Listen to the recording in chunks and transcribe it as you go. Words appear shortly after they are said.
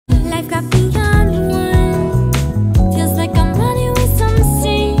Life got beyond one. Feels like I'm running with some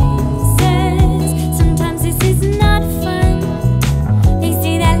seasons. Sometimes this is not fun. They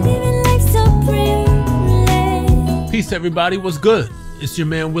say that living life's so privileged. Peace everybody, what's good? It's your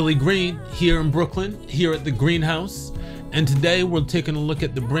man Willie Green here in Brooklyn, here at the Greenhouse. And today we're taking a look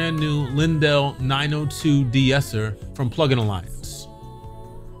at the brand new Lindell 902 De-Esser from Plugin Alliance.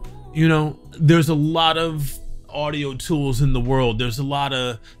 You know, there's a lot of audio tools in the world. There's a lot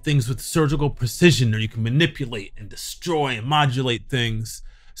of things with surgical precision, or you can manipulate and destroy and modulate things.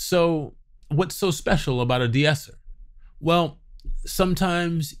 So what's so special about a De-Esser? Well,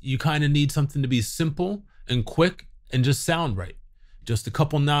 sometimes you kind of need something to be simple and quick and just sound right. Just a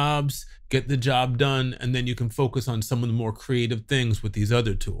couple knobs, get the job done, and then you can focus on some of the more creative things with these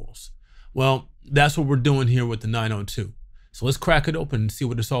other tools. Well, that's what we're doing here with the 902. So let's crack it open and see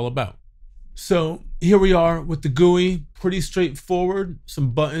what it's all about. So here we are with the GUI, pretty straightforward,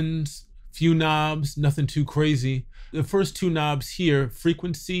 some buttons, few knobs, nothing too crazy. The first two knobs here,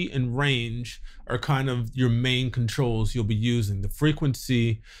 frequency and range, are kind of your main controls you'll be using. The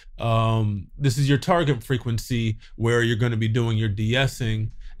frequency, this is your target frequency where you're going to be doing your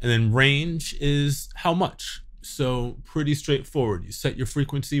de-essing, and then range is how much. So pretty straightforward. You set your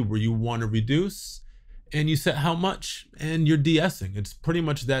frequency where you want to reduce, and you set how much, and you're de-essing. It's pretty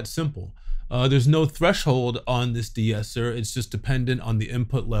much that simple. There's no threshold on this de-esser. It's just dependent on the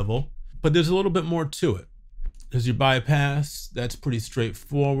input level, but there's a little bit more to it. There's your bypass, that's pretty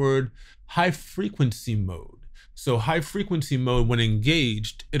straightforward. High frequency mode. So high frequency mode, when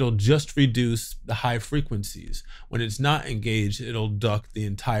engaged, it'll just reduce the high frequencies. When it's not engaged, it'll duck the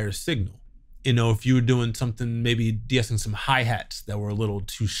entire signal. You know, if you were doing something, maybe de-essing some hi-hats that were a little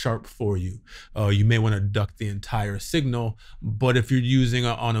too sharp for you, you may want to duck the entire signal. But if you're using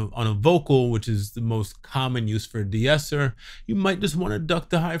on a vocal, which is the most common use for a de-esser, you might just want to duck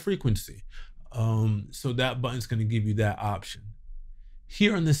the high frequency. So that button's going to give you that option.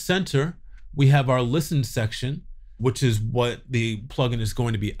 Here in the center, we have our listen section, which is what the plugin is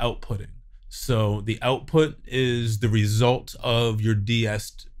going to be outputting. So the output is the result of your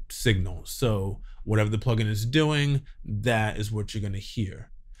de-essed signal. So whatever the plugin is doing, that is what you're going to hear.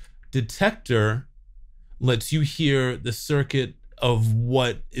 Detector lets you hear the circuit of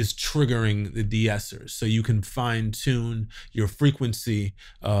what is triggering the de-esser. So you can fine tune your frequency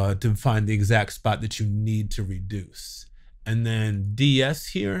to find the exact spot that you need to reduce. And then DS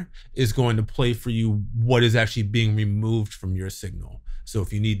here is going to play for you what is actually being removed from your signal. So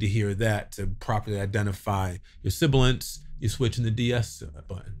if you need to hear that to properly identify your Sibilance, you switch in the DS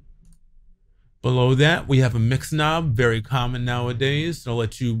button. Below that, we have a mix knob, very common nowadays. It'll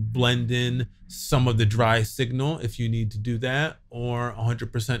let you blend in some of the dry signal if you need to do that, or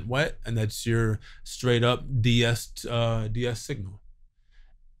 100% wet, and that's your straight up DS signal.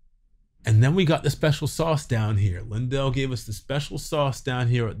 And then we got the special sauce down here. Lindell gave us the special sauce down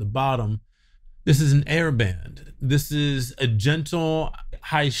here at the bottom. This is an airband. This is a gentle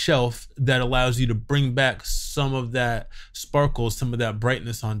high shelf that allows you to bring back some of that sparkle, some of that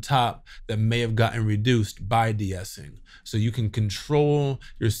brightness on top that may have gotten reduced by de-essing. So you can control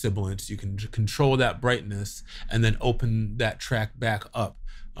your sibilance, you can control that brightness, and then open that track back up.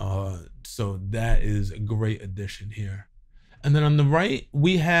 So that is a great addition here. And then on the right,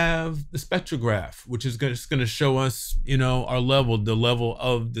 we have the spectrograph, which is just going to show us, you know, our level, the level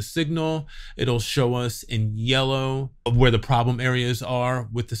of the signal. It'll show us in yellow where the problem areas are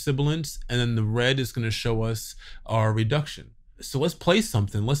with the sibilance, and then the red is going to show us our reduction. So let's play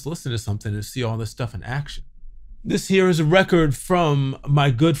something. Let's listen to something and see all this stuff in action. This here is a record from my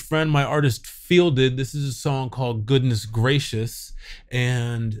good friend, my artist Fielded. This is a song called Goodness Gracious.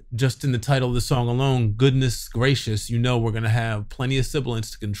 And just in the title of the song alone, Goodness Gracious, you know we're going to have plenty of sibilance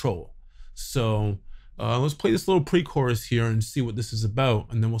to control. So let's play this little pre-chorus here and see what this is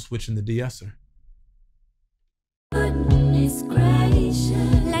about, and then we'll switch in the de-esser. Goodness gracious,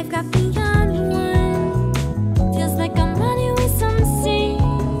 life got beyond one. Feels like I'm running with some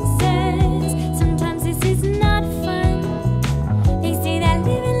seasons. Sometimes this is not fun. They say that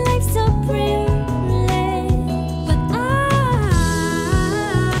living life's so privileged, but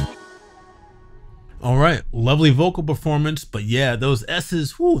All right, lovely vocal performance, but yeah, those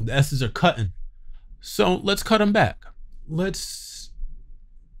S's, whoo, the S's are cutting. So let's cut them back. Let's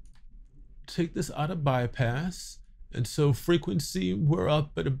take this out of bypass. And so frequency, we're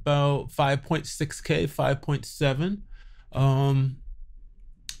up at about 5.6K, 5.7.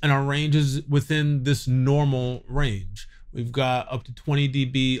 And our range is within this normal range. We've got up to 20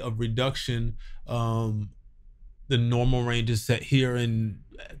 dB of reduction the normal range is set here, and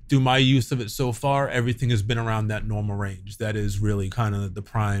through my use of it so far, everything has been around that normal range. That is really kind of the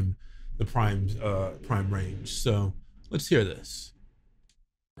prime range. So let's hear this.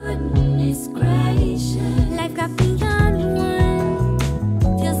 Goodness gracious, life got beyond one.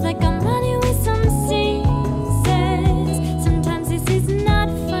 Feels like I'm running with some seasons. Sometimes this is not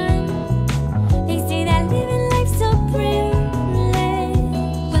fun. They say that living life's so privileged,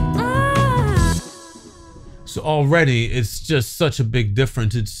 but So already it's just such a big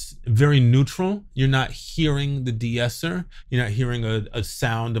difference. It's very neutral. You're not hearing the de-esser. You're not hearing a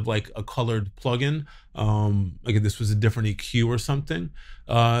sound of like a colored plugin. Like if this was a different EQ or something.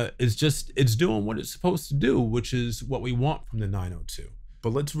 It's doing what it's supposed to do, which is what we want from the 902.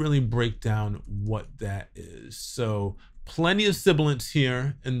 But let's really break down what that is. So plenty of sibilance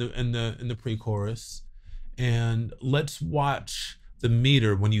here in the pre-chorus, and let's watch the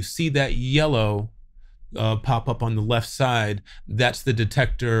meter. When you see that yellow pop up on the left side, that's the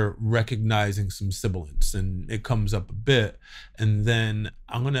detector recognizing some sibilance, and it comes up a bit. And then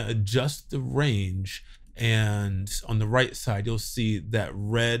I'm gonna adjust the range, and on the right side you'll see that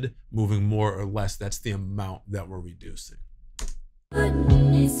red moving more or less. That's the amount that we're reducing.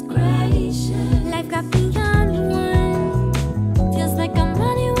 goodness gracious, life got beyond one. Feels like I'm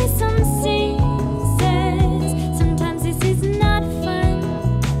running with some seasons. Sometimes this is not fun.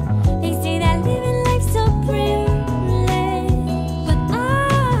 They say that living life's so privileged, but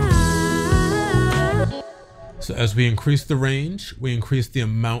So as we increase the range, we increase the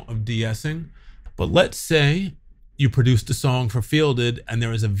amount of de-essing. But let's say you produced a song for Fielded and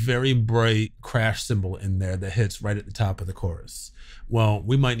there is a very bright crash cymbal in there that hits right at the top of the chorus. Well,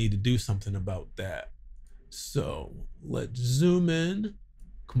 we might need to do something about that. So let's zoom in,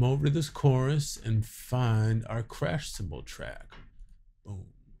 come over to this chorus and find our crash cymbal track. Boom.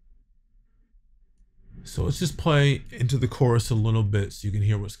 So let's just play into the chorus a little bit so you can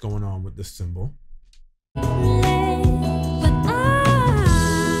hear what's going on with this cymbal.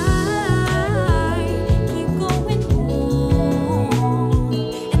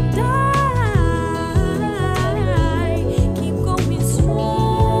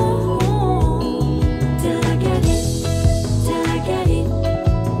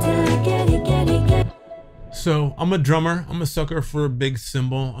 So I'm a drummer. I'm a sucker for a big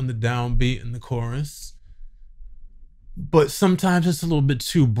cymbal on the downbeat in the chorus. But sometimes it's a little bit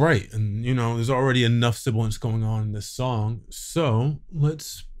too bright, and you know, there's already enough sibilance going on in this song. So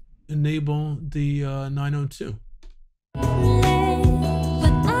let's enable the 902.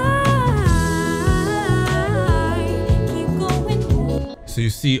 So you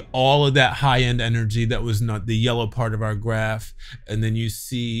see all of that high-end energy that was not the yellow part of our graph, and then you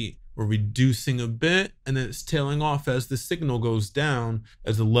see we're reducing a bit, and then it's tailing off as the signal goes down,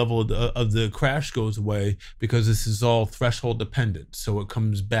 as the level of the crash goes away, because this is all threshold dependent. So it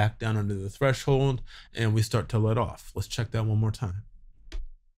comes back down under the threshold, and we start to let off. Let's check that one more time.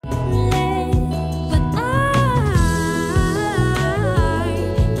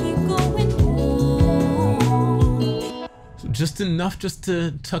 So just enough just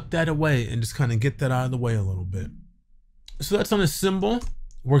to tuck that away and just kind of get that out of the way a little bit. So that's on a cymbal.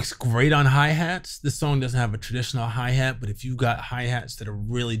 Works great on hi-hats. This song doesn't have a traditional hi-hat, but if you've got hi-hats that are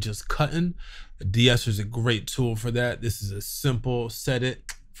really just cutting, a de-esser is a great tool for that. This is a simple set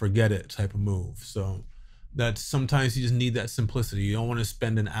it, forget it type of move. So that's, sometimes you just need that simplicity. You don't want to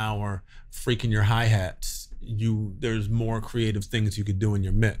spend an hour freaking your hi-hats. There's more creative things you could do in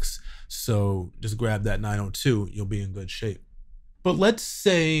your mix. So just grab that 902, you'll be in good shape. But let's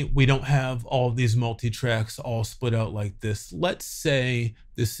say we don't have all of these multi-tracks all split out like this. Let's say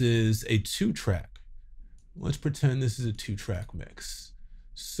this is a 2-track. Let's pretend this is a 2-track mix.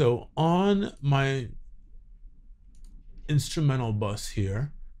 So on my instrumental bus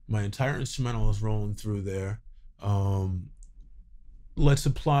here, my entire instrumental is rolling through there. Let's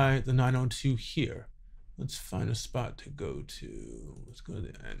apply the 902 here. Let's find a spot to go to. Let's go to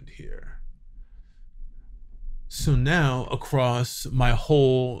the end here. So now across my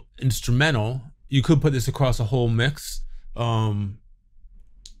whole instrumental, you could put this across a whole mix. I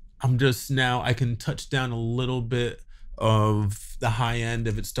can touch down a little bit of the high end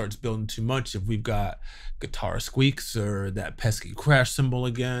if it starts building too much, if we've got guitar squeaks or that pesky crash cymbal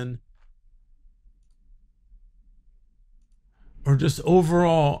again. Or just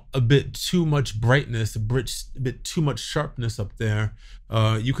overall a bit too much brightness, a bit too much sharpness up there.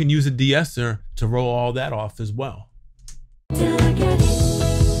 You can use a de-esser to roll all that off as well. till I get it,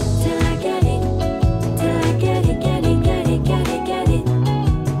 till I get it, till I get it, get it, get it, get it, get it,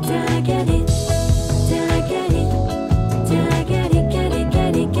 till I get it, till I get it, till I get it, get it,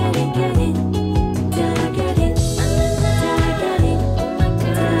 get it, get it, get it, till I get it.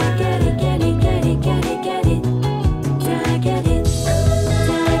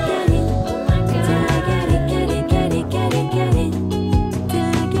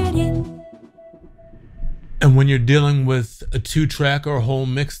 And when you're dealing with a 2-track or a whole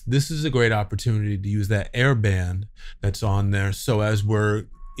mix, this is a great opportunity to use that air band that's on there. So as we're,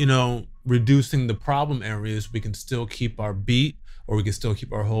 reducing the problem areas, we can still keep our beat, or we can still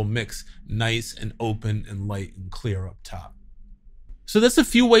keep our whole mix nice and open and light and clear up top. So that's a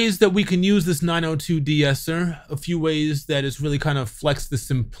few ways that we can use this 902 de-esser, a few ways that it's really kind of flex the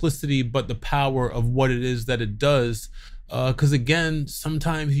simplicity but the power of what it is that it does. Because again,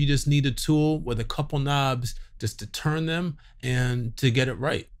 sometimes you just need a tool with a couple knobs just to turn them and to get it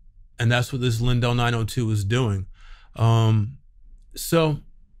right. And that's what this Lindell 902 is doing. So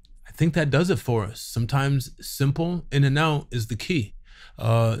I think that does it for us. Sometimes simple in and out is the key.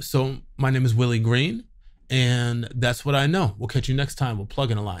 So my name is Willie Green, and that's what I know. We'll catch you next time with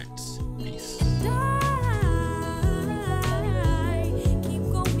Plugin Alliance. Peace.